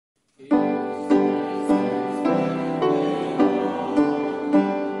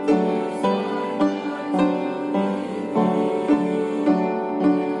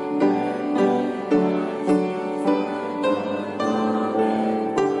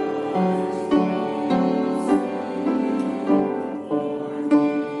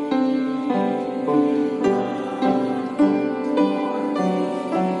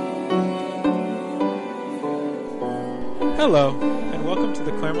Hello, and welcome to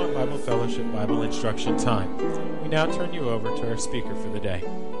the Claremont Bible Fellowship Bible Instruction Time. We now turn you over to our speaker for the day.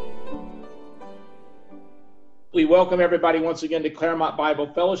 We welcome everybody once again to Claremont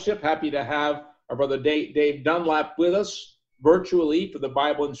Bible Fellowship. Happy to have our brother Dave Dunlap with us virtually for the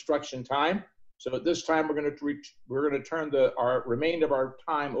Bible Instruction Time. So at this time, we're going to turn our remainder of our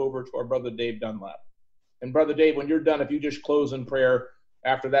time over to our brother Dave Dunlap. And brother Dave, when you're done, if you just close in prayer,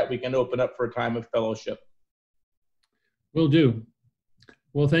 after that we can open up for a time of fellowship. Will do.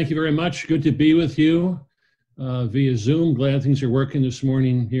 Well, thank you very much. Good to be with you via Zoom. Glad things are working this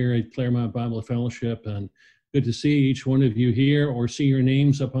morning here at Claremont Bible Fellowship, and good to see each one of you here or see your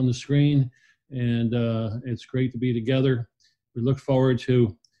names up on the screen. And it's great to be together. We look forward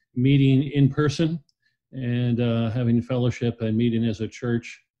to meeting in person and having fellowship and meeting as a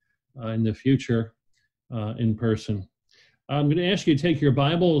church in the future in person. I'm going to ask you to take your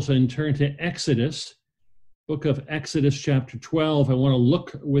Bibles and turn to Exodus. Book of Exodus chapter 12. I want to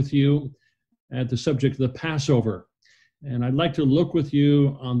look with you at the subject of the Passover. And I'd like to look with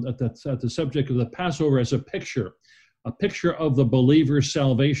you at the subject of the Passover as a picture of the believer's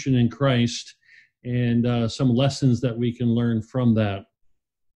salvation in Christ and some lessons that we can learn from that.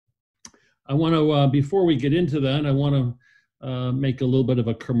 I want to, before we get into that, I want to make a little bit of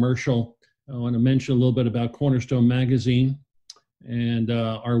a commercial. I want to mention a little bit about Cornerstone Magazine and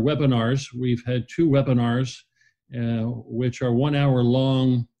our webinars. We've had 2 webinars, which are 1 hour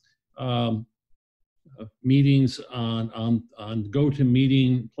long meetings on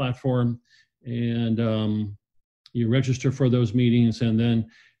GoToMeeting platform, and you register for those meetings. And then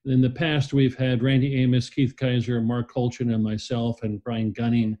in the past, we've had Randy Amos, Keith Kaiser, Mark Colchin, and myself, and Brian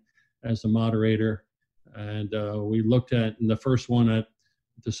Gunning as the moderator. And we looked at, in the first one, at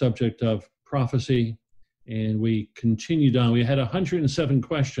the subject of prophecy. And we continued on. We had 107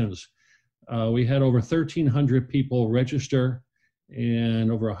 questions. We had over 1,300 people register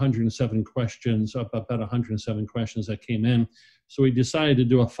and over 107 questions, about 107 questions that came in. So we decided to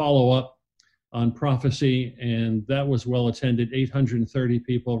do a follow-up on prophecy, and that was well attended, 830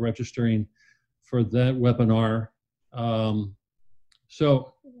 people registering for that webinar.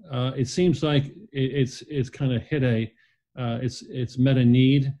 So it seems like it's kind of hit it's met a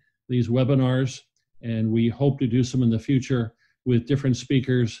need, these webinars. And we hope to do some in the future with different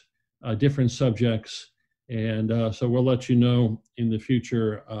speakers, different subjects. And so we'll let you know in the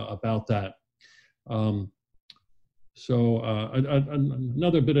future about that. Another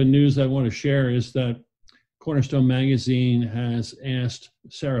bit of news I want to share is that Cornerstone Magazine has asked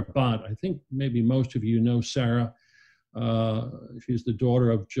Sarah Bott. I think maybe most of you know Sarah. She's the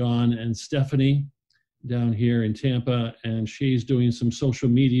daughter of John and Stephanie down here in Tampa. And she's doing some social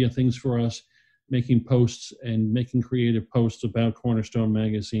media things for us, making posts and making creative posts about Cornerstone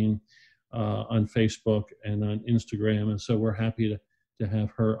Magazine on Facebook and on Instagram. And so we're happy to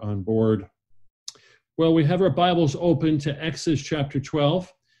have her on board. Well, we have our Bibles open to Exodus chapter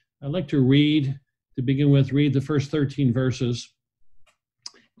 12. I'd like to read the first 13 verses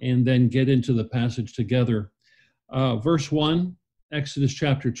and then get into the passage together. Verse 1, Exodus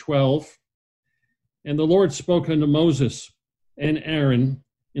chapter 12. And the Lord spoke unto Moses and Aaron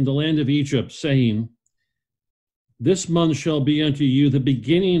in the land of Egypt, saying, This month shall be unto you the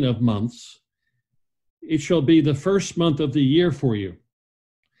beginning of months. It shall be the first month of the year for you.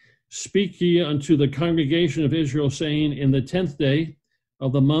 Speak ye unto the congregation of Israel, saying, In the 10th day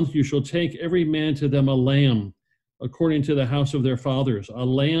of the month you shall take every man to them a lamb, according to the house of their fathers, a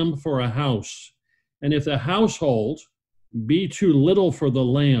lamb for a house. And if the household be too little for the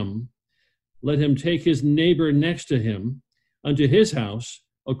lamb, let him take his neighbor next to him unto his house,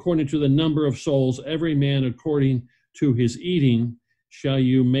 according to the number of souls, every man according to his eating, shall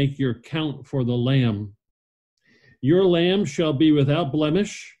you make your count for the lamb. Your lamb shall be without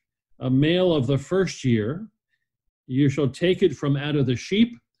blemish, a male of the first year. You shall take it from out of the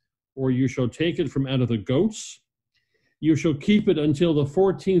sheep, or you shall take it from out of the goats. You shall keep it until the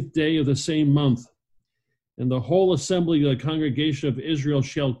 14th day of the same month. And the whole assembly of the congregation of Israel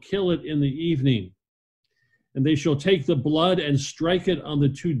shall kill it in the evening. And they shall take the blood and strike it on the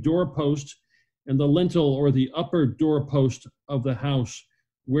 2 doorposts and the lintel or the upper doorpost of the house,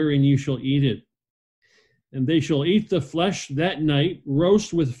 wherein you shall eat it. And they shall eat the flesh that night,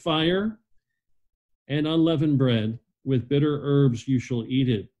 roast with fire and unleavened bread. With bitter herbs you shall eat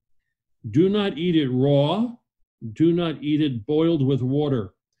it. Do not eat it raw. Do not eat it boiled with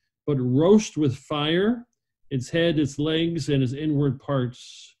water, but roast with fire its head, its legs, and its inward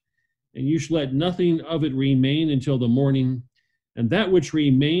parts. And you shall let nothing of it remain until the morning. And that which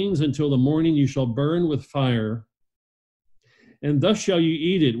remains until the morning you shall burn with fire. And thus shall you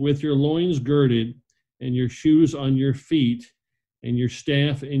eat it, with your loins girded, and your shoes on your feet, and your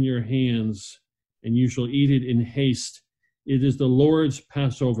staff in your hands, and you shall eat it in haste. It is the Lord's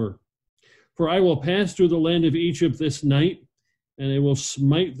Passover. For I will pass through the land of Egypt this night, and I will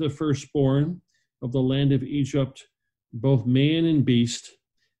smite the firstborn of the land of Egypt, both man and beast.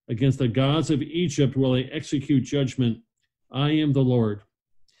 Against the gods of Egypt will I execute judgment. I am the Lord.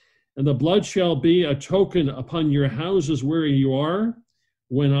 And the blood shall be a token upon your houses where you are.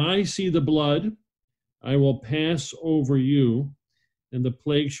 When I see the blood, I will pass over you, and the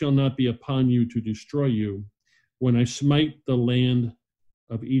plague shall not be upon you to destroy you, when I smite the land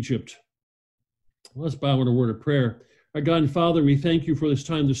of Egypt. Let's bow in a word of prayer. Our God and Father, we thank you for this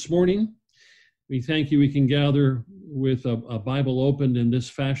time this morning. We thank you we can gather with a Bible opened in this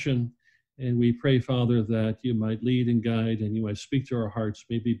fashion, and we pray, Father, that you might lead and guide, and you might speak to our hearts.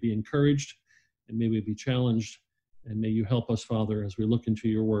 May we be encouraged, and may we be challenged, and may you help us, Father, as we look into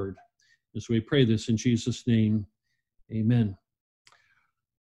your word. As we pray this in Jesus' name, amen.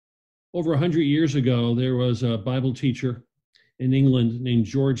 Over 100 years ago, there was a Bible teacher in England named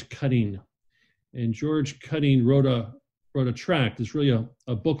George Cutting. And George Cutting wrote a tract. It's really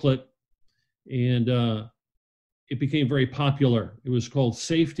a booklet, and it became very popular. It was called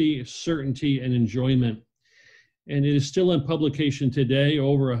Safety, Certainty, and Enjoyment. And it is still in publication today,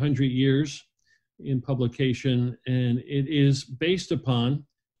 over 100 years in publication, and it is based upon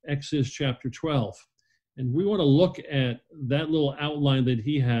Exodus chapter 12. And we want to look at that little outline that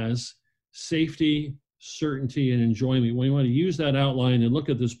he has, safety, certainty, and enjoyment. We want to use that outline and look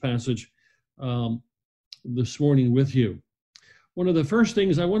at this passage this morning with you. One of the first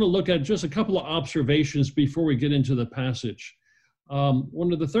things I want to look at, just a couple of observations before we get into the passage.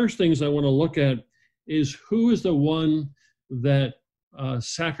 One of the first things I want to look at is who is the one that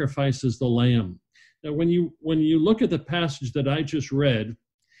sacrifices the lamb. Now, when you look at the passage that I just read,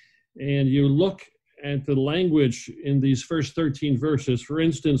 and you look at the language in these first 13 verses, for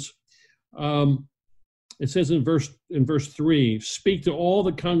instance, it says in verse 3, speak to all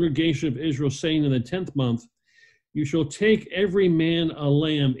the congregation of Israel, saying, in the 10th month, you shall take every man a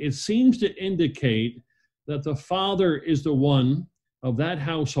lamb. It seems to indicate that the father is the one of that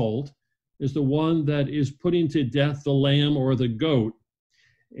household, is the one that is putting to death the lamb or the goat.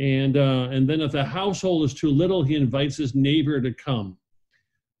 And then if the household is too little, he invites his neighbor to come.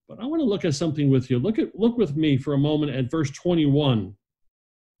 But I want to look at something with you. Look with me for a moment at verse 21.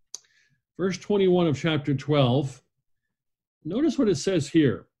 Verse 21 of chapter 12. Notice what it says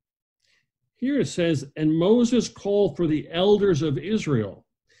here. Here it says, and Moses called for the elders of Israel.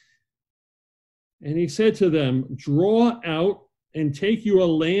 And he said to them, draw out and take you a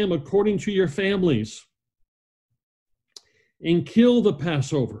lamb according to your families, and kill the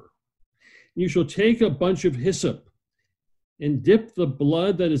Passover. You shall take a bunch of hyssop, and dip the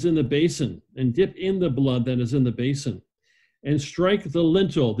blood that is in the basin, and dip in the blood that is in the basin, and strike the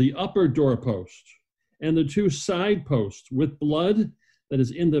lintel, the upper doorpost, and the two side posts with blood that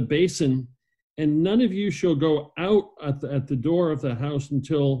is in the basin, and none of you shall go out at the door of the house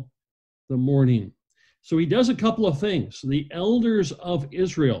until the morning. So he does a couple of things. The elders of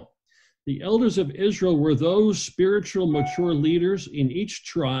Israel. The elders of Israel were those spiritual mature leaders in each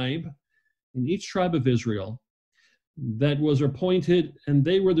tribe of Israel that was appointed, and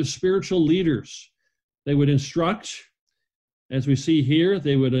they were the spiritual leaders. They would instruct, as we see here,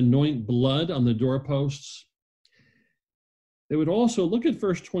 they would anoint blood on the doorposts. They would also, look at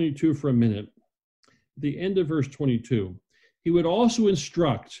verse 22 for a minute, the end of verse 22. He would also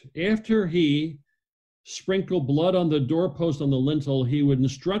instruct, after he sprinkled blood on the doorpost on the lintel, he would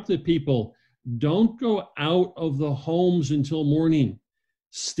instruct the people, don't go out of the homes until morning.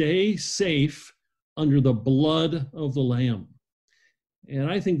 Stay safe under the blood of the Lamb. And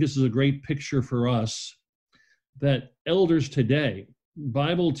I think this is a great picture for us that elders today,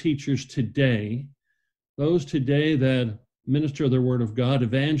 Bible teachers today, those today that minister the Word of God,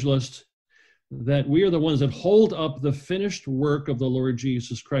 evangelists, that we are the ones that hold up the finished work of the Lord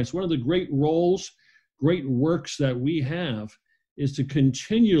Jesus Christ. One of the great roles, great works that we have is to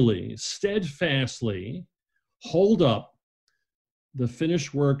continually, steadfastly hold up the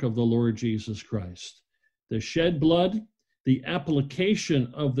finished work of the Lord Jesus Christ. The shed blood, the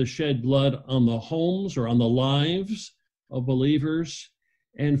application of the shed blood on the homes or on the lives of believers,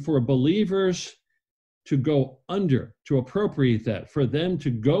 and for believers to go under, to appropriate that, for them to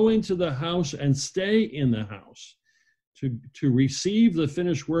go into the house and stay in the house, to receive the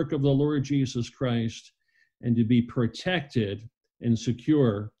finished work of the Lord Jesus Christ, and to be protected and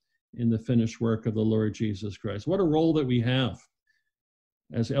secure in the finished work of the Lord Jesus Christ. What a role that we have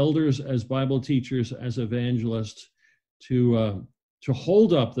as elders, as Bible teachers, as evangelists, to to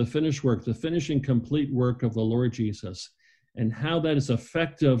hold up the finished work, the finishing complete work of the Lord Jesus, and how that is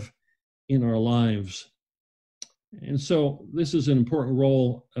effective in our lives. And so this is an important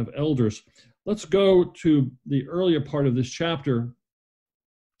role of elders. Let's go to the earlier part of this chapter,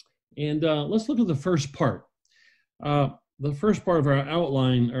 and let's look at the first part. The first part of our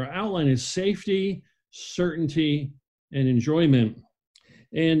outline is safety, certainty, and enjoyment.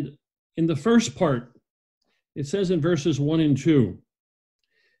 And in the first part, it says in verses 1 and 2,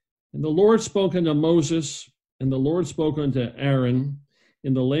 "And the Lord spoke unto Moses, and the Lord spoke unto Aaron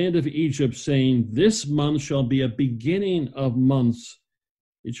in the land of Egypt, saying, This month shall be a beginning of months.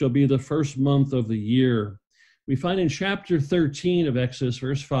 It shall be the first month of the year." We find in chapter 13 of Exodus,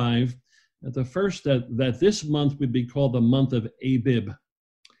 verse 5, that this month would be called the month of Abib.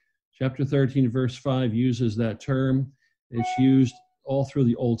 Chapter 13, verse 5 uses that term. It's used all through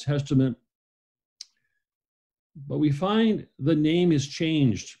the Old Testament. But we find the name is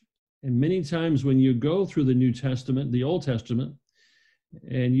changed. And many times when you go through the New Testament, the Old Testament,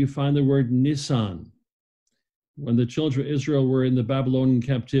 and you find the word Nisan, when the children of Israel were in the Babylonian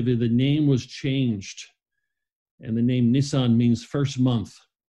captivity, the name was changed. And the name Nisan means first month.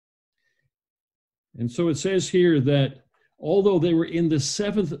 And so it says here that although they were in the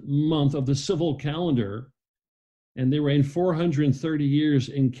 7th month of the civil calendar, and they were in 430 years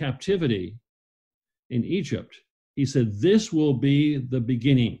in captivity in Egypt, he said, this will be the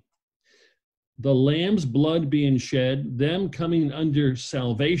beginning. The lamb's blood being shed, them coming under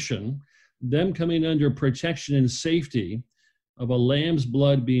salvation, them coming under protection and safety of a lamb's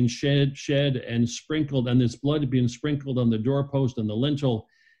blood being shed and sprinkled, and this blood being sprinkled on the doorpost and the lintel,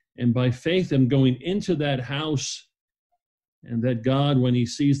 and by faith them going into that house, and that God, when he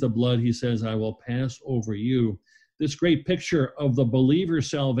sees the blood, he says, I will pass over you. This great picture of the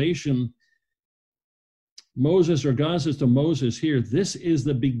believer's salvation, Moses, or God says to Moses here, this is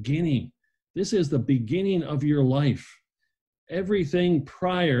the beginning. This is the beginning of your life. Everything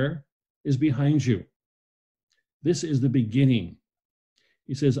prior is behind you. This is the beginning.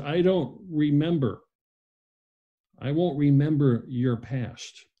 He says, I don't remember. I won't remember your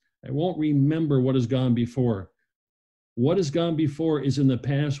past. I won't remember what has gone before. What has gone before is in the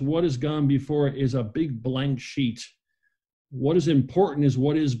past. What has gone before is a big blank sheet. What is important is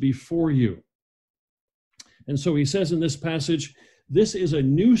what is before you. And so he says in this passage, this is a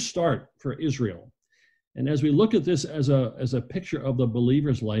new start for Israel. And as we look at this as a picture of the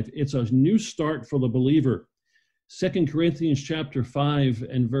believer's life, it's a new start for the believer. 2 Corinthians chapter 5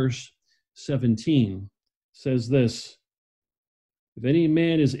 and verse 17 says this, if any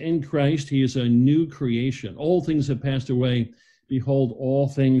man is in Christ, he is a new creation. All things have passed away. Behold, all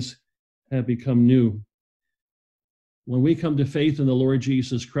things have become new. When we come to faith in the Lord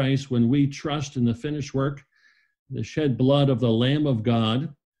Jesus Christ, when we trust in the finished work, the shed blood of the Lamb of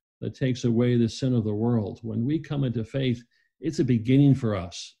God that takes away the sin of the world, when we come into faith, it's a beginning for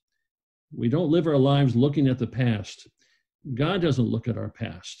us. We don't live our lives looking at the past. God doesn't look at our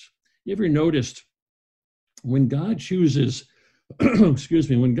past. You ever noticed when God chooses,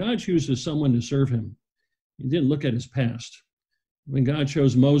 when God chooses someone to serve him, he didn't look at his past. When God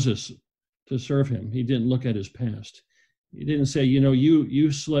chose Moses to serve him, he didn't look at his past. He didn't say,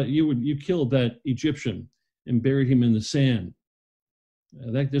 you killed that Egyptian and buried him in the sand.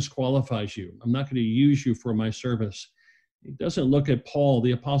 That disqualifies you. I'm not going to use you for my service. He doesn't look at Paul,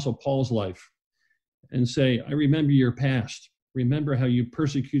 the Apostle Paul's life, and say, I remember your past. Remember how you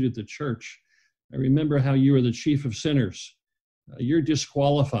persecuted the church. I remember how you were the chief of sinners. You're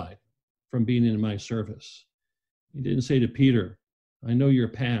disqualified from being in my service. He didn't say to Peter, I know your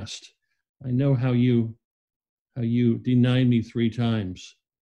past. I know how you denied me 3 times.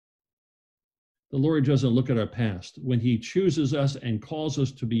 The Lord doesn't look at our past. When he chooses us and calls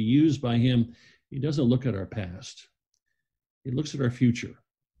us to be used by him, he doesn't look at our past. He looks at our future.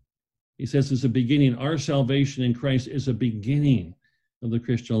 He says it's a beginning. Our salvation in Christ is a beginning of the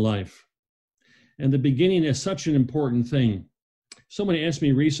Christian life. And the beginning is such an important thing. Somebody asked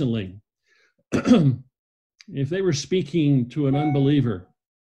me recently, if they were speaking to an unbeliever,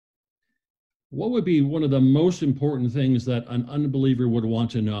 what would be one of the most important things that an unbeliever would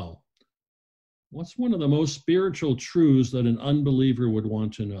want to know? What's one of the most spiritual truths that an unbeliever would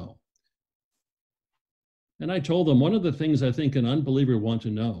want to know? And I told them, one of the things I think an unbeliever would want to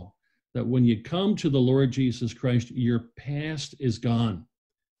know, that when you come to the Lord Jesus Christ, your past is gone.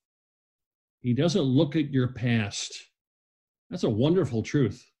 He doesn't look at your past. That's a wonderful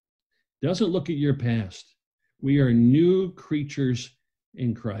truth. Doesn't look at your past. We are new creatures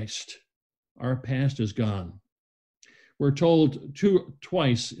in Christ. Our past is gone. We're told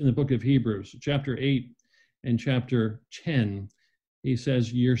twice in the book of Hebrews, chapter 8 and chapter 10, He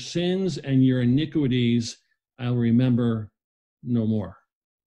says, your sins and your iniquities I'll remember no more.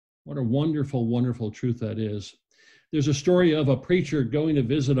 What a wonderful, wonderful truth that is. There's a story of a preacher going to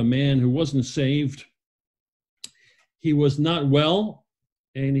visit a man who wasn't saved. He was not well,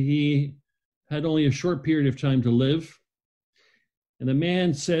 and he had only a short period of time to live. And the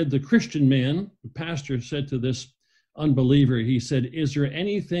man said, the Christian man, the pastor said to this unbeliever, he said, is there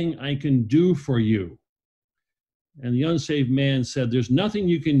anything I can do for you? And the unsaved man said, there's nothing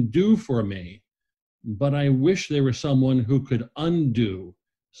you can do for me, but I wish there was someone who could undo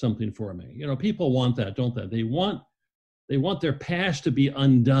something for me. You know, people want that, don't they? They want their past to be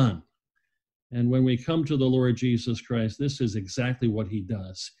undone. And when we come to the Lord Jesus Christ, this is exactly what he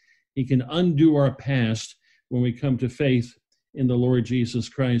does. He can undo our past when we come to faith in the Lord Jesus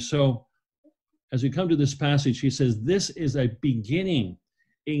Christ. So as we come to this passage, he says, this is a beginning,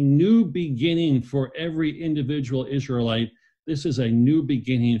 a new beginning for every individual Israelite. This is a new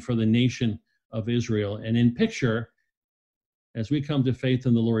beginning for the nation of Israel. And in picture, as we come to faith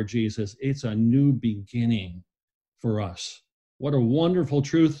in the Lord Jesus, it's a new beginning for us. What a wonderful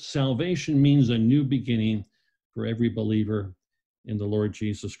truth. Salvation means a new beginning for every believer in the Lord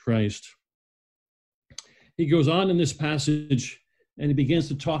Jesus Christ. He goes on in this passage and he begins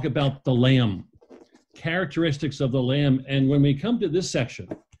to talk about the Lamb, characteristics of the Lamb. And when we come to this section,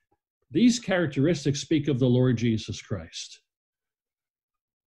 these characteristics speak of the Lord Jesus Christ.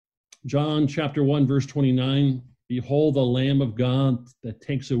 John chapter 1, verse 29, behold the Lamb of God that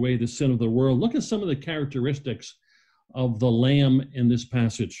takes away the sin of the world. Look at some of the characteristics of the Lamb in this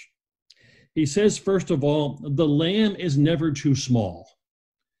passage. He says, first of all, the Lamb is never too small.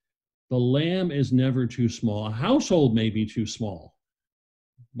 The Lamb is never too small. A household may be too small,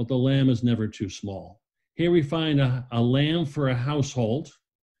 but the Lamb is never too small. Here we find a lamb for a household.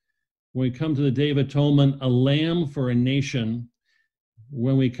 When we come to the Day of Atonement, a lamb for a nation.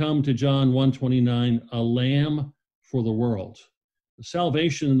 When we come to John 1:29, a lamb for the world. The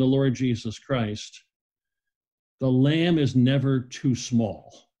salvation in the Lord Jesus Christ, the lamb is never too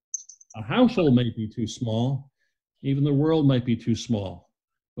small. A household may be too small. Even the world might be too small.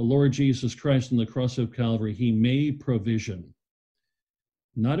 The Lord Jesus Christ on the cross of Calvary, he made provision.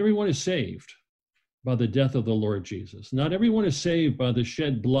 Not everyone is saved by the death of the Lord Jesus. Not everyone is saved by the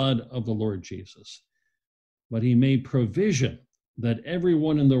shed blood of the Lord Jesus. But he made provision that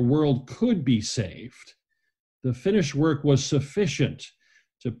everyone in the world could be saved. The finished work was sufficient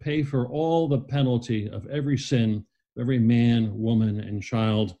to pay for all the penalty of every sin, of every man, woman, and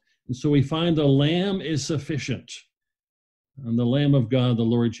child. And so we find the Lamb is sufficient. And the Lamb of God, the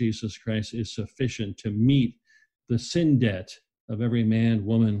Lord Jesus Christ, is sufficient to meet the sin debt of every man,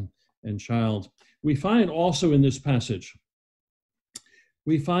 woman, and child. We find also in this passage,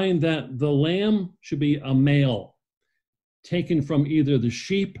 we find that the lamb should be a male, taken from either the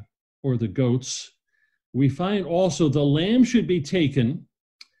sheep or the goats. We find also the lamb should be taken,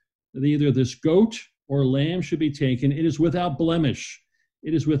 either this goat or lamb should be taken. It is without blemish.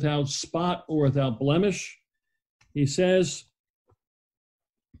 It is without spot or without blemish. He says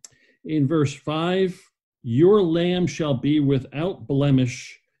in verse 5, your lamb shall be without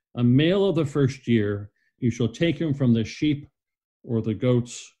blemish, a male of the first year. You shall take him from the sheep or the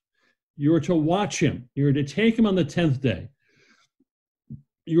goats. You are to watch him. You are to take him on the 10th day.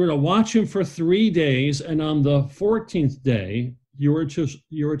 You are to watch him for 3 days, and on the 14th day, you are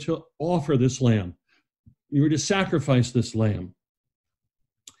to offer this lamb. You are to sacrifice this lamb.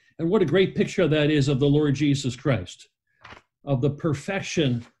 And what a great picture that is of the Lord Jesus Christ, of the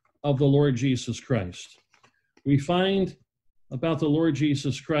perfection of the Lord Jesus Christ. We find about the Lord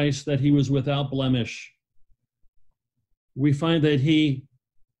Jesus Christ that he was without blemish. We find that he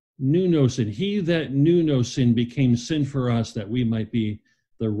knew no sin. He that knew no sin became sin for us, that we might be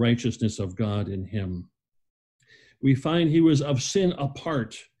the righteousness of God in him. We find he was of sin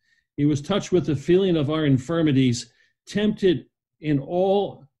apart. He was touched with the feeling of our infirmities, tempted in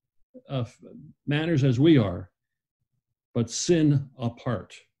all manners as we are, but sin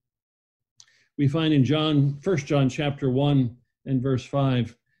apart. We find in 1 John chapter 1 and verse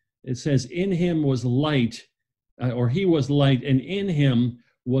 5, it says, in him was light, or he was light, and in him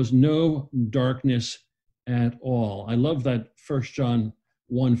was no darkness at all. I love that 1 John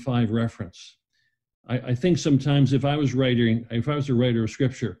 1:5 reference. I think sometimes if I was a writer of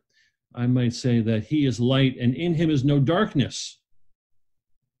scripture, I might say that he is light and in him is no darkness.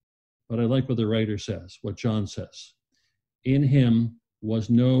 But I like what the writer says, what John says. In him was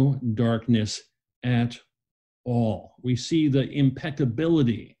no darkness at all. We see the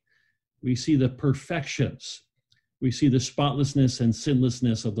impeccability. We see the perfections. We see the spotlessness and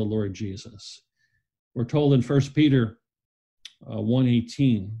sinlessness of the Lord Jesus. We're told in 1 Peter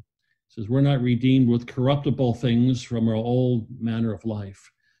 1:18 says, "We're not redeemed with corruptible things from our old manner of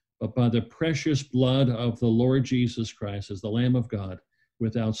life, but by the precious blood of the Lord Jesus Christ as the Lamb of God,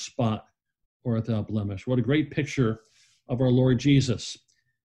 without spot or without blemish." What a great picture of our Lord Jesus.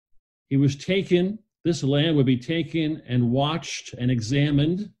 He was taken, this lamb would be taken and watched and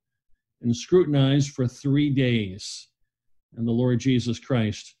examined and scrutinized for 3 days. And the Lord Jesus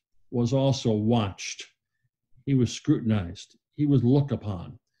Christ was also watched. He was scrutinized. He was looked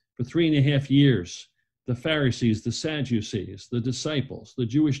upon. For 3.5 years, the Pharisees, the Sadducees, the disciples, the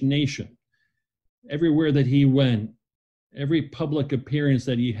Jewish nation, everywhere that he went, every public appearance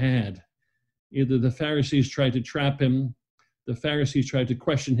that he had, either the Pharisees tried to trap him, the Pharisees tried to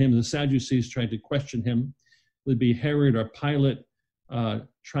question him, the Sadducees tried to question him. It would be Herod or Pilate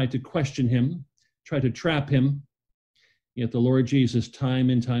tried to question him, tried to trap him. Yet the Lord Jesus, time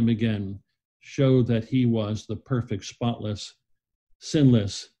and time again, showed that he was the perfect, spotless,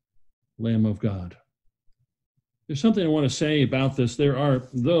 sinless Lamb of God. There's something I want to say about this. There are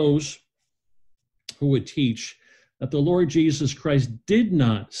those who would teach that the Lord Jesus Christ did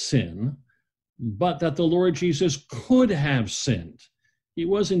not sin, but that the Lord Jesus could have sinned. He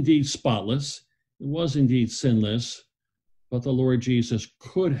was indeed spotless, he was indeed sinless, but the Lord Jesus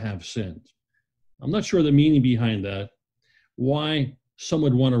could have sinned. I'm not sure the meaning behind that, why some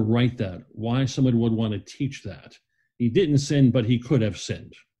would want to write that, why someone would want to teach that. He didn't sin, but he could have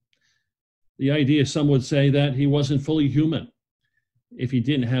sinned. The idea, some would say, that he wasn't fully human if he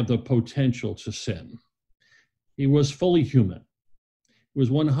didn't have the potential to sin. He was fully human. He was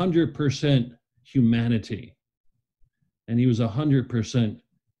 100% humanity, and he was 100%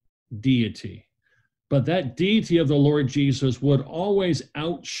 deity. But that deity of the Lord Jesus would always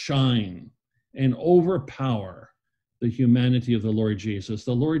outshine and overpower the humanity of the Lord Jesus.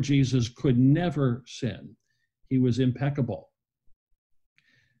 The Lord Jesus could never sin. He was impeccable.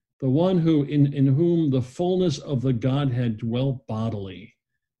 The one who in whom the fullness of the Godhead dwelt bodily.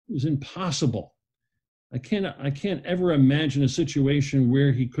 It was impossible. I can't ever imagine a situation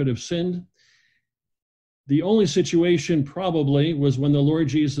where he could have sinned. The only situation probably was when the Lord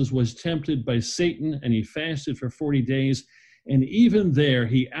Jesus was tempted by Satan and he fasted for 40 days. And even there,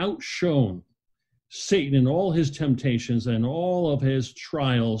 he outshone Satan in all his temptations and all of his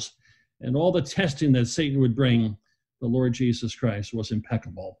trials and all the testing that Satan would bring. The Lord Jesus Christ was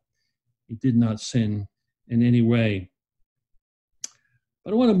impeccable. He did not sin in any way.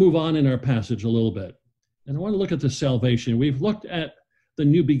 But I want to move on in our passage a little bit. And I want to look at the salvation. We've looked at the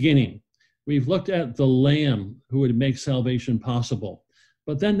new beginning. We've looked at the Lamb who would make salvation possible.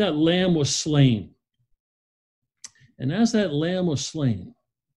 But then that Lamb was slain. And as that Lamb was slain,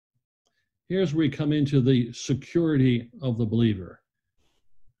 here's where we come into the security of the believer.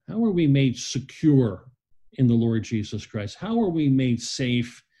 How are we made secure in the Lord Jesus Christ? How are we made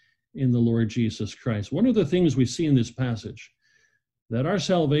safe in the Lord Jesus Christ? One of the things we see in this passage, that our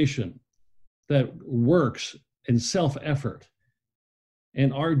salvation, that works in self-effort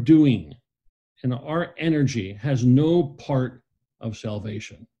and our doing and our energy has no part of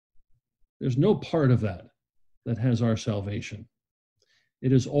salvation. There's no part of that has our salvation.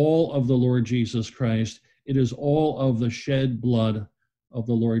 It is all of the Lord Jesus Christ. It is all of the shed blood of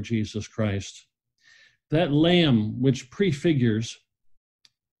the Lord Jesus Christ. That Lamb which prefigures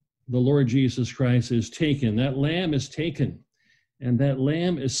the Lord Jesus Christ is taken. That Lamb is taken, and that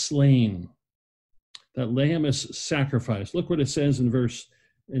Lamb is slain. That Lamb is sacrificed. Look what it says in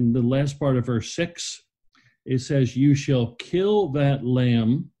the last part of verse 6. It says, "You shall kill that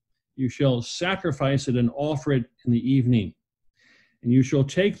lamb, you shall sacrifice it and offer it in the evening. And you shall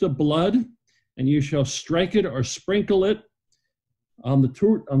take the blood, and you shall strike it or sprinkle it on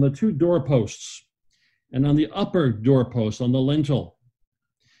the two doorposts, and on the upper doorpost, on the lintel.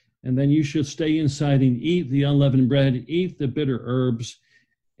 And then you shall stay inside and eat the unleavened bread, eat the bitter herbs,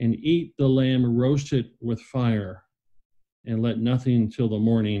 and eat the lamb roasted with fire, and let nothing till the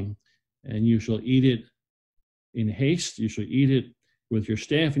morning. And you shall eat it in haste. You shall eat it with your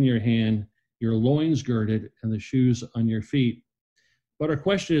staff in your hand, your loins girded, and the shoes on your feet." But our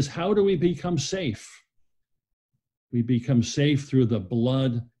question is, how do we become safe? We become safe through the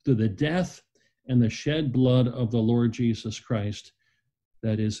blood, through the death and the shed blood of the Lord Jesus Christ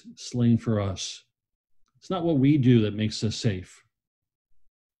that is slain for us. It's not what we do that makes us safe.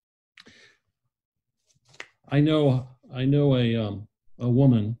 I know a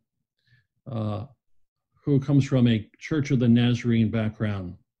woman who comes from a Church of the Nazarene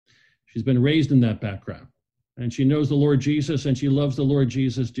background. She's been raised in that background, and she knows the Lord Jesus, and she loves the Lord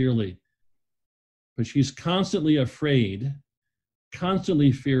Jesus dearly. But she's constantly afraid,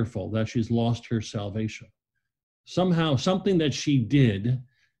 constantly fearful that she's lost her salvation. Somehow, something that she did,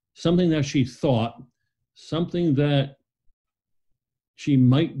 something that she thought, something that she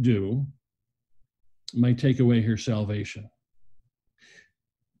might do might take away her salvation.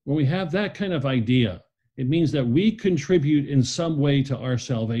 When we have that kind of idea, it means that we contribute in some way to our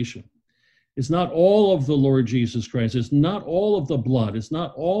salvation. It's not all of the Lord Jesus Christ. It's not all of the blood. It's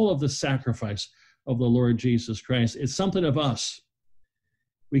not all of the sacrifice of the Lord Jesus Christ. It's something of us.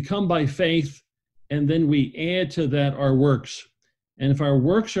 We come by faith, and then we add to that our works. And if our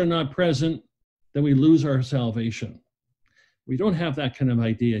works are not present, then we lose our salvation. We don't have that kind of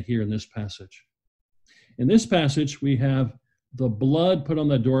idea here in this passage. In this passage, we have the blood put on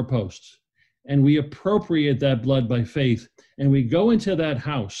the doorposts, and we appropriate that blood by faith, and we go into that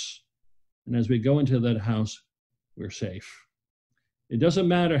house. And as we go into that house, we're safe. It doesn't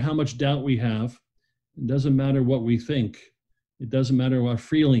matter how much doubt we have. It doesn't matter what we think. It doesn't matter our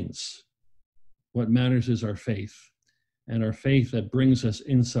feelings. What matters is our faith, and our faith that brings us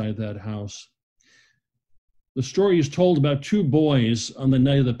inside that house. The story is told about two boys on the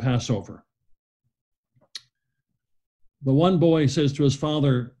night of the Passover. The one boy says to his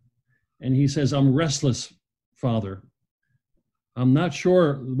father, and he says, "I'm restless, Father. I'm not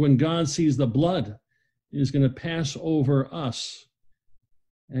sure when God sees the blood is going to pass over us."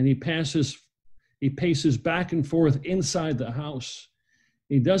 And he paces back and forth inside the house.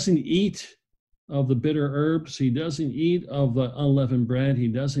 He doesn't eat of the bitter herbs. He doesn't eat of the unleavened bread. He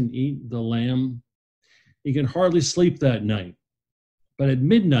doesn't eat the lamb. He can hardly sleep that night. But at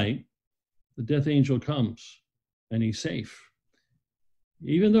midnight, the death angel comes, and he's safe.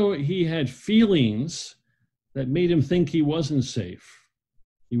 Even though he had feelings that made him think he wasn't safe,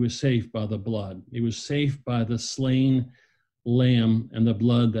 he was safe by the blood. He was safe by the slain lamb and the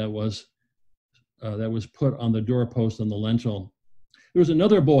blood that was put on the doorpost and the lintel. There was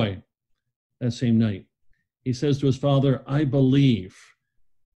another boy that same night. He says to his father, "I believe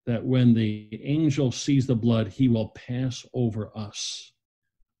that when the angel sees the blood, he will pass over us.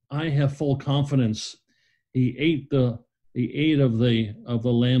 I have full confidence." He ate of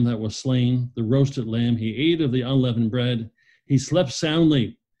the lamb that was slain, the roasted lamb. He ate of the unleavened bread. He slept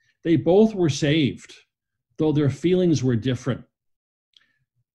soundly. They both were saved, though their feelings were different.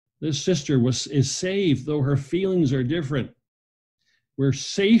 This sister is saved, though her feelings are different. We're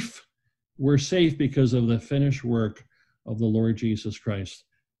safe. We're safe because of the finished work of the Lord Jesus Christ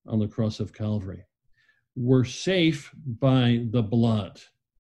on the cross of Calvary. We're safe by the blood,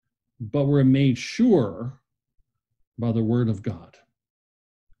 but we're made sure by the word of God.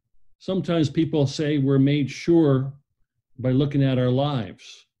 Sometimes people say we're made sure by looking at our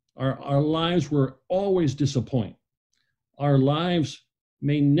lives. Our lives will always disappoint. Our lives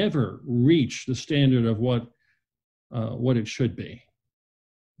may never reach the standard of what it should be.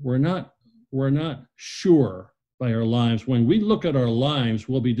 We're not sure by our lives. When we look at our lives,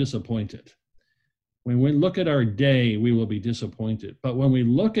 we'll be disappointed. When we look at our day, we will be disappointed. But when we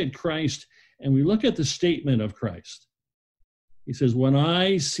look at Christ and we look at the statement of Christ, he says, "When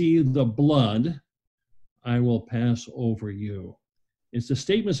I see the blood, I will pass over you." It's the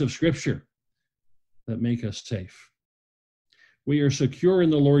statements of Scripture that make us safe. We are secure in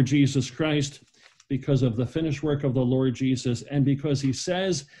the Lord Jesus Christ because of the finished work of the Lord Jesus, and because he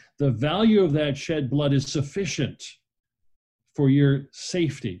says the value of that shed blood is sufficient for your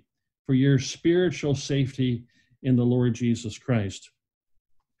safety, for your spiritual safety in the Lord Jesus Christ.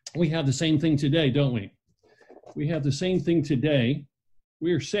 We have the same thing today, don't we? We have the same thing today.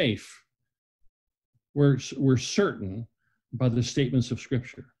 We're safe. We're certain by the statements of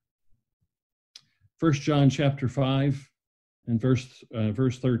Scripture. 1 John chapter 5 and verse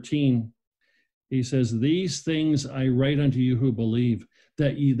 13, he says, "These things I write unto you who believe,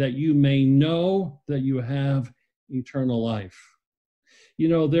 that you may know that you have eternal life." You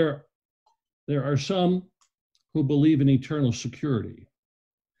know, there are some who believe in eternal security.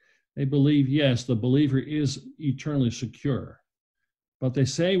 They believe, yes, the believer is eternally secure. But they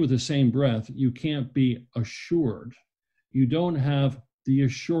say with the same breath, you can't be assured. You don't have the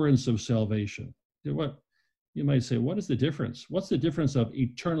assurance of salvation. What you might say, what is the difference? What's the difference of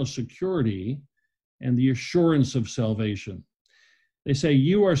eternal security and the assurance of salvation? They say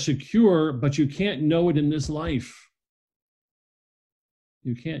you are secure, but you can't know it in this life.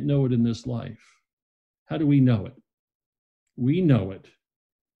 You can't know it in this life. How do we know it? We know it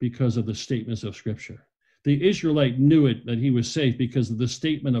because of the statements of Scripture. The Israelite knew it, that he was safe, because of the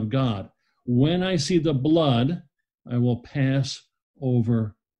statement of God. "When I see the blood, I will pass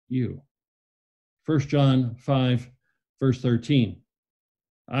over you." 1 John 5, verse 13.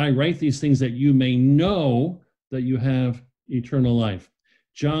 "I write these things that you may know that you have eternal life."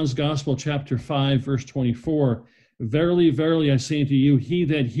 John's Gospel, chapter 5, verse 24. Verily, verily, I say unto you, he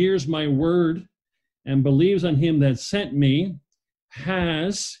that hears my word and believes on him that sent me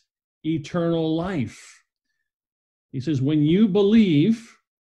has eternal life. He says, when you believe,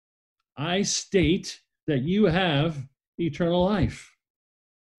 I state that you have eternal life.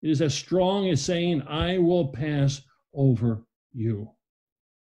 It is as strong as saying, I will pass over you.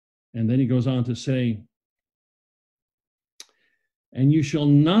 And then he goes on to say, and you shall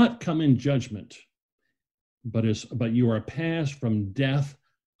not come in judgment, but you are passed from death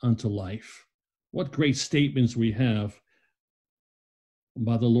unto life. What great statements we have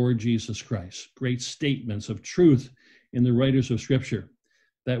by the Lord Jesus Christ. Great statements of truth in the writers of Scripture.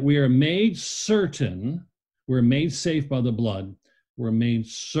 That we are made certain, we're made safe by the blood, we're made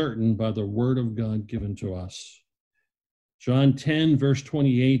certain by the word of God given to us. John 10, verse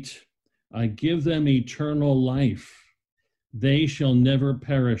 28, I give them eternal life. They shall never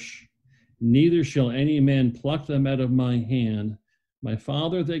perish, neither shall any man pluck them out of my hand. My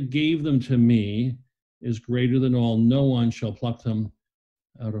Father that gave them to me is greater than all. No one shall pluck them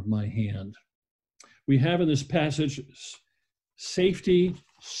out of my hand. We have in this passage safety,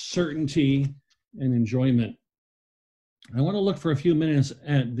 certainty, and enjoyment. I want to look for a few minutes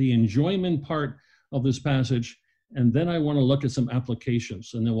at the enjoyment part of this passage, and then I want to look at some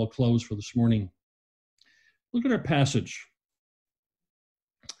applications, and then we'll close for this morning. Look at our passage.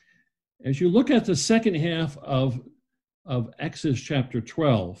 As you look at the second half of Exodus chapter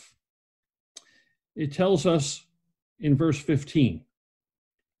 12, it tells us in verse 15,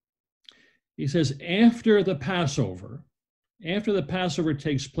 he says, after the Passover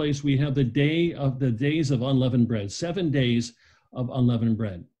takes place, we have the days of unleavened bread, 7 days of unleavened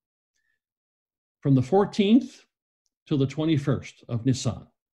bread. From the 14th to the 21st of Nisan.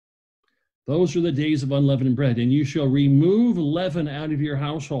 Those are the days of unleavened bread. And you shall remove leaven out of your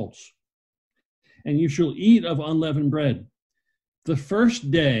households, and you shall eat of unleavened bread. The first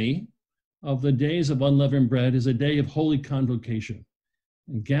day of the days of unleavened bread is a day of holy convocation,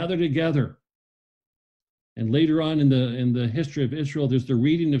 and gather together. And later on in the history of Israel, there's the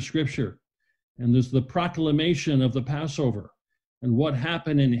reading of Scripture, and there's the proclamation of the Passover, and what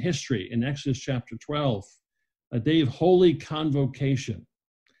happened in history in Exodus chapter 12, a day of holy convocation,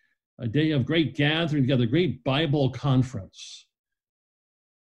 a day of great gathering together, great Bible conference.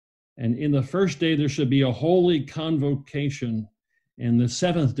 And in the first day, there should be a holy convocation. And the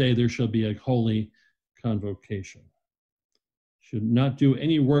seventh day, there shall be a holy convocation. Should not do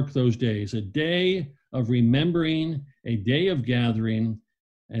any work those days. A day of remembering, a day of gathering,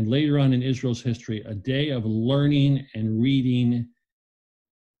 and later on in Israel's history, a day of learning and reading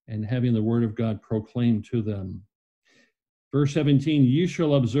and having the word of God proclaimed to them. Verse 17, you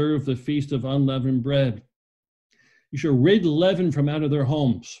shall observe the feast of unleavened bread. You shall rid leaven from out of their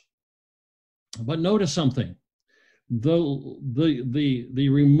homes. But notice something. The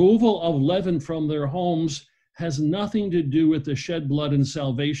removal of leaven from their homes has nothing to do with the shed blood and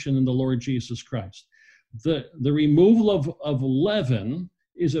salvation in the Lord Jesus Christ. The removal of leaven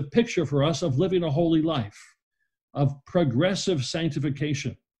is a picture for us of living a holy life, of progressive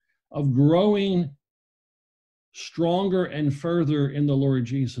sanctification, of growing stronger and further in the Lord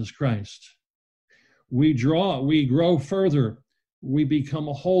Jesus Christ. We grow further, we become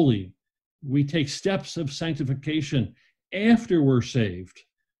holy. We take steps of sanctification after we're saved,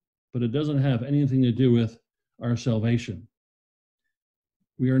 but it doesn't have anything to do with our salvation.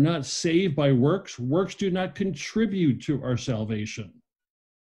 We are not saved by works. Works do not contribute to our salvation.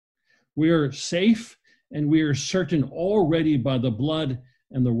 We are safe and we are certain already by the blood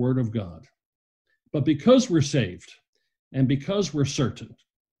and the word of God. But because we're saved and because we're certain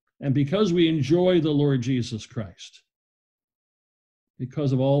and because we enjoy the Lord Jesus Christ,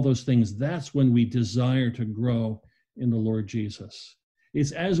 because of all those things, that's when we desire to grow in the Lord Jesus.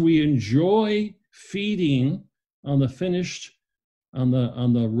 It's as we enjoy feeding on the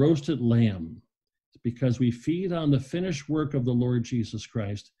roasted lamb. It's because we feed on the finished work of the Lord Jesus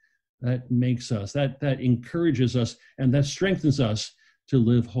Christ that makes us, that encourages us, and that strengthens us to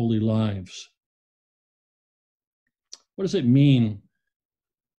live holy lives. What does it mean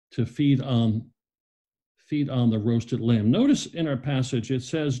to feed on the roasted lamb? Notice in our passage, it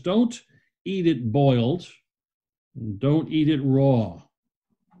says, don't eat it boiled, don't eat it raw.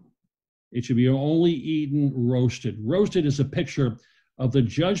 It should be only eaten roasted. Roasted is a picture of the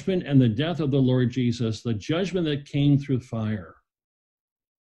judgment and the death of the Lord Jesus, the judgment that came through fire.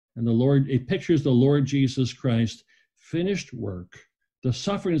 And it pictures the Lord Jesus Christ, finished work, the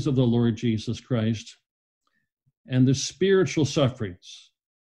sufferings of the Lord Jesus Christ, and the spiritual sufferings.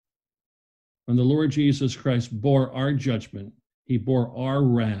 When the Lord Jesus Christ bore our judgment He bore our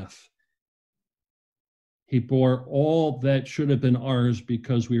wrath. He bore all that should have been ours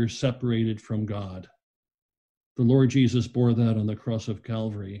because we are separated from God. The Lord Jesus bore that on the cross of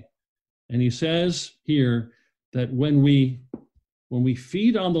Calvary. And he says here that when we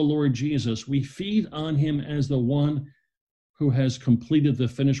feed on the Lord Jesus, we feed on him as the one who has completed the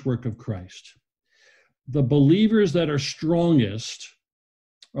finished work of Christ. The believers that are strongest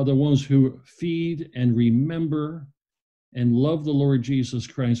are the ones who feed and remember and love the Lord Jesus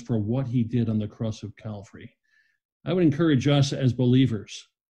Christ for what he did on the cross of Calvary. I would encourage us as believers.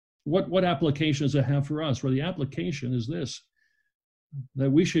 What application does it have for us? Well, the application is this, that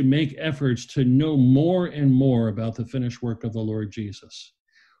we should make efforts to know more and more about the finished work of the Lord Jesus.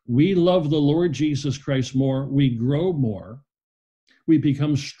 We love the Lord Jesus Christ more, we grow more, we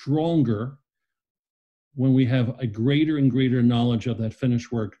become stronger when we have a greater and greater knowledge of that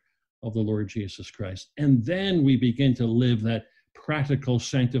finished work of the Lord Jesus Christ. And then we begin to live that practical,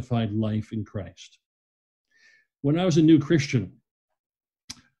 sanctified life in Christ. When I was a new Christian,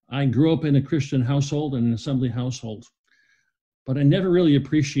 I grew up in a Christian household and an assembly household, but I never really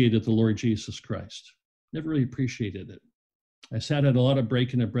appreciated the Lord Jesus Christ. Never really appreciated it. I sat at a lot of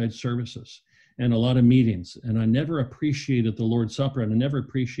breaking of bread services and a lot of meetings, and I never appreciated the Lord's Supper, and I never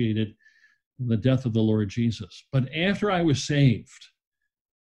appreciated the death of the Lord Jesus. But after I was saved,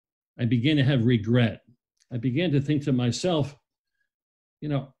 I began to have regret. I began to think to myself,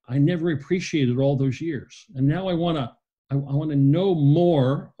 I never appreciated all those years. And now I want to know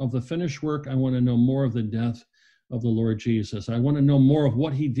more of the finished work. I want to know more of the death of the Lord Jesus. I want to know more of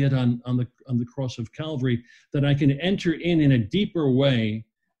what he did on the cross of Calvary, that I can enter in a deeper way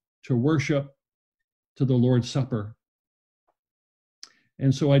to worship, to the Lord's Supper.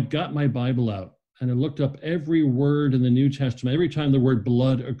 And so I got my Bible out and I looked up every word in the New Testament, every time the word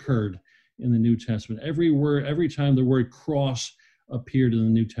blood occurred in the New Testament, every time the word cross appeared in the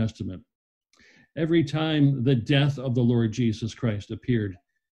New Testament, every time the death of the Lord Jesus Christ appeared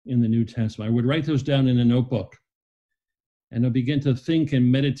in the New Testament. I would write those down in a notebook and I begin to think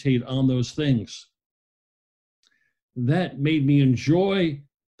and meditate on those things. That made me enjoy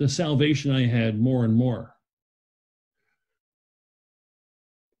the salvation I had more and more.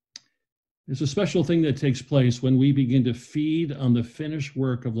 There's a special thing that takes place when we begin to feed on the finished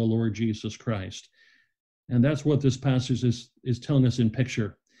work of the Lord Jesus Christ. And that's what this passage is telling us in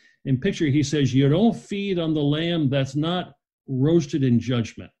picture. In picture, he says, you don't feed on the lamb that's not roasted in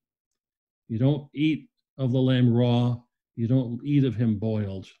judgment. You don't eat of the lamb raw. You don't eat of him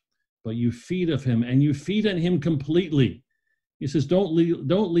boiled, but you feed of him, and you feed on him completely. He says, don't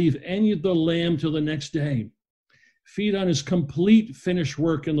leave any of the lamb till the next day. Feed on his complete finished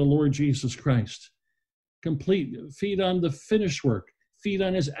work in the Lord Jesus Christ. Complete. Feed on the finished work. Feed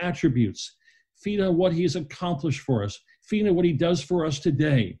on his attributes. Feed on what he's accomplished for us. Feed on what he does for us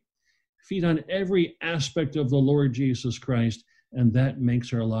today. Feed on every aspect of the Lord Jesus Christ, and that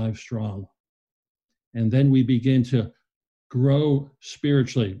makes our lives strong. And then we begin to grow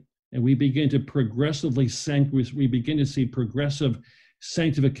spiritually, and we begin to progressively we begin to see progressive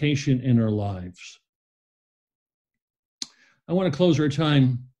sanctification in our lives. I want to close our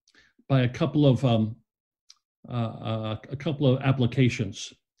time by a couple of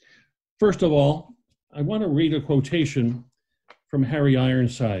applications. First of all, I want to read a quotation from Harry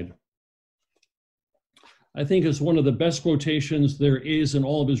Ironside. I think it's one of the best quotations there is in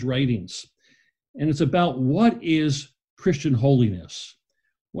all of his writings. And it's about what is Christian holiness?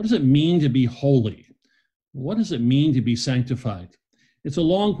 What does it mean to be holy? What does it mean to be sanctified? It's a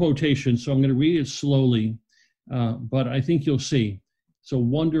long quotation, so I'm going to read it slowly, but I think you'll see. It's a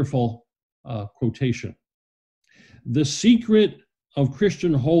wonderful quotation. The secret of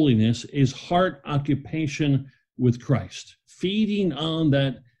Christian holiness is heart occupation with Christ, feeding on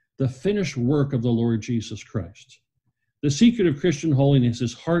the finished work of the Lord Jesus Christ. The secret of Christian holiness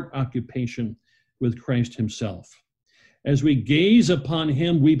is heart occupation with Christ himself. As we gaze upon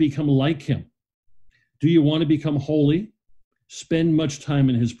him, we become like him. Do you want to become holy? Spend much time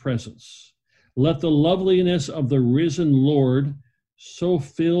in his presence. Let the loveliness of the risen Lord so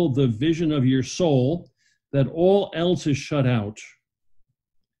fill the vision of your soul that all else is shut out.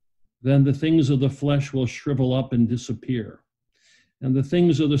 Then the things of the flesh will shrivel up and disappear, and the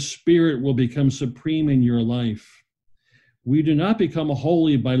things of the Spirit will become supreme in your life. We do not become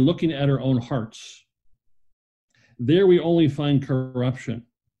holy by looking at our own hearts. There we only find corruption.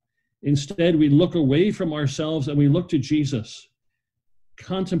 Instead, we look away from ourselves and we look to Jesus,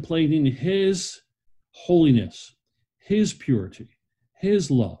 contemplating his holiness, his purity,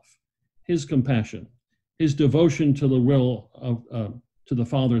 his love, his compassion, his devotion to the will of to the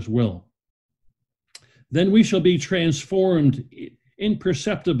Father's will. Then we shall be transformed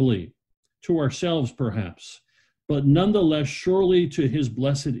imperceptibly to ourselves, perhaps, but nonetheless surely to his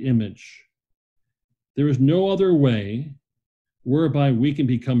blessed image. There is no other way whereby we can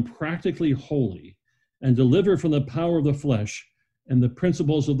become practically holy and delivered from the power of the flesh and the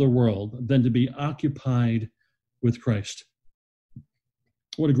principles of the world than to be occupied with Christ.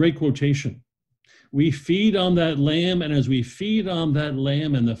 What a great quotation. We feed on that lamb, and as we feed on that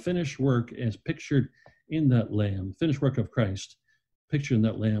lamb and the finished work as pictured in that lamb, finished work of Christ, pictured in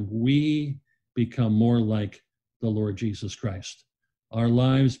that lamb, we become more like the Lord Jesus Christ. Our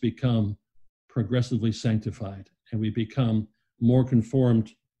lives become progressively sanctified, and we become more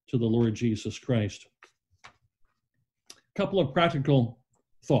conformed to the Lord Jesus Christ. A couple of practical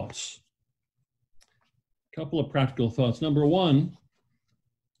thoughts. Number one,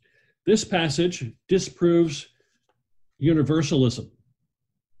 this passage disproves universalism.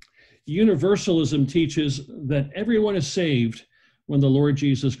 Universalism teaches that everyone is saved when the Lord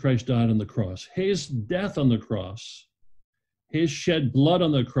Jesus Christ died on the cross. His death on the cross, his shed blood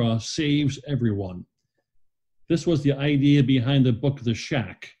on the cross saves everyone. This was the idea behind the book The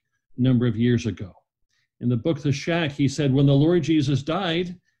Shack a number of years ago. In the book The Shack, he said, when the Lord Jesus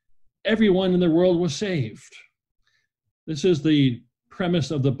died, everyone in the world was saved. This is the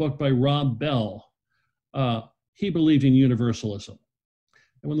premise of the book by Rob Bell. He believed in universalism.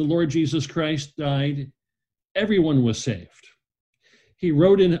 And when the Lord Jesus Christ died, everyone was saved. He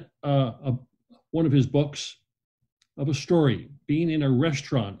wrote in one of his books of a story, being in a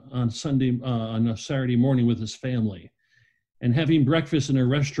restaurant on a Saturday morning with his family and having breakfast in a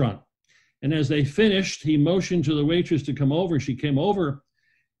restaurant. And as they finished, he motioned to the waitress to come over. She came over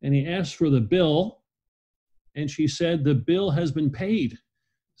and he asked for the bill. And she said, the bill has been paid.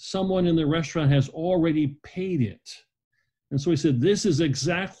 Someone in the restaurant has already paid it. And so he said, this is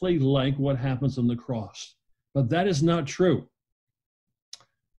exactly like what happens on the cross. But that is not true.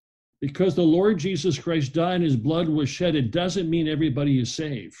 Because the Lord Jesus Christ died and his blood was shed, it doesn't mean everybody is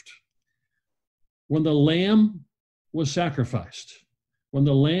saved. When the lamb was sacrificed, when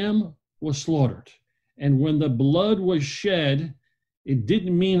the lamb was slaughtered, and when the blood was shed, it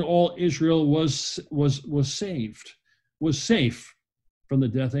didn't mean all Israel was saved, was safe from the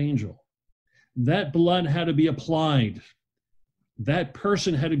death angel. That blood had to be applied. That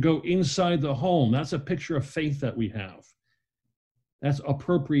person had to go inside the home. That's a picture of faith that we have. That's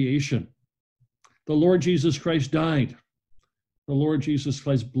appropriation. The Lord Jesus Christ died. The Lord Jesus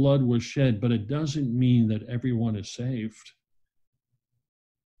Christ's blood was shed, but it doesn't mean that everyone is saved.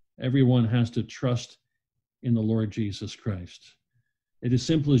 Everyone has to trust in the Lord Jesus Christ. It is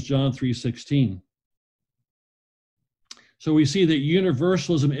simple as John 3:16. So we see that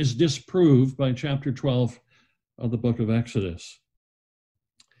universalism is disproved by chapter 12 of the book of Exodus.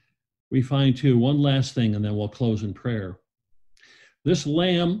 We find, too, one last thing, and then we'll close in prayer. This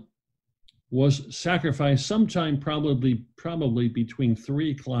lamb was sacrificed sometime probably between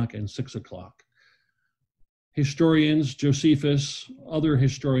 3 o'clock and 6 o'clock. Historians, Josephus, other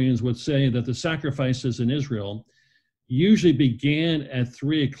historians would say that the sacrifices in Israel usually began at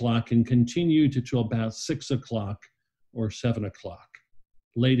 3 o'clock and continued till about 6 o'clock or 7 o'clock,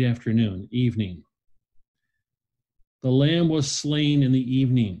 late afternoon, evening. The lamb was slain in the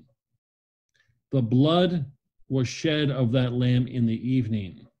evening. The blood was shed of that lamb in the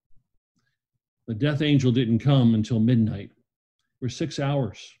evening. The death angel didn't come until midnight. We're 6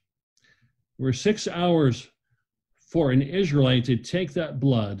 hours. We're 6 hours for an Israelite to take that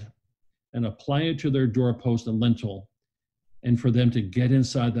blood and apply it to their doorpost and lintel, and for them to get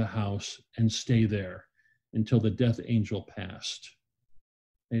inside the house and stay there until the death angel passed.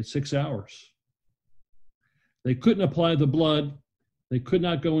 They had 6 hours. They couldn't apply the blood. They could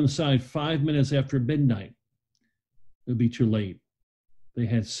not go inside 5 minutes after midnight. It would be too late. They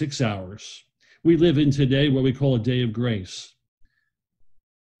had 6 hours. We live in today what we call a day of grace.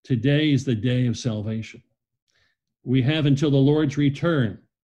 Today is the day of salvation. We have until the Lord's return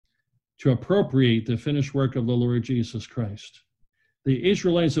to appropriate the finished work of the Lord Jesus Christ. The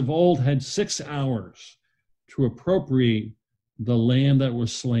Israelites of old had 6 hours to appropriate the lamb that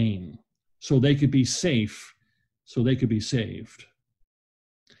was slain so they could be safe, so they could be saved.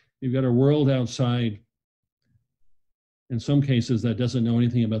 You've got a world outside, in some cases, that doesn't know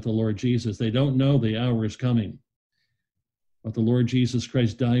anything about the Lord Jesus. They don't know the hour is coming, but the Lord Jesus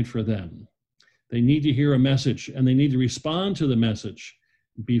Christ died for them. They need to hear a message, and they need to respond to the message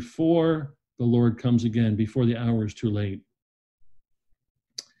before the Lord comes again, before the hour is too late.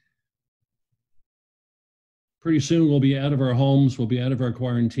 Pretty soon we'll be out of our homes, we'll be out of our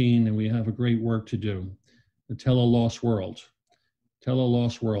quarantine, and we have a great work to do, to tell a lost world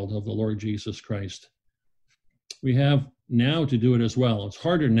of the Lord Jesus Christ we have now to do it as well. It's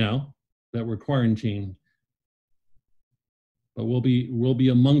harder now that we're quarantined, but we'll be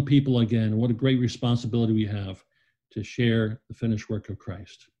among people again. What a great responsibility we have to share the finished work of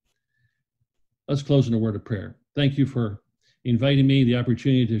Christ. Let's close in a word of prayer. Thank you for inviting me the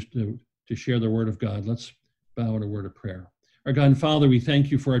opportunity to share the word of God. Let's bow in a word of prayer. Our God and Father, we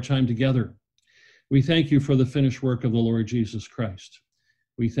thank you for our time together. We thank you for the finished work of the Lord Jesus Christ.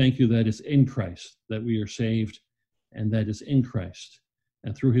 We thank you that it's in Christ that we are saved, and that it's in Christ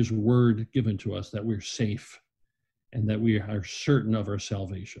and through his word given to us that we're safe and that we are certain of our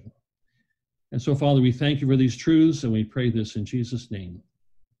salvation. And so, Father, we thank you for these truths, and we pray this in Jesus' name.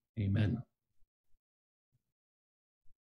 Amen.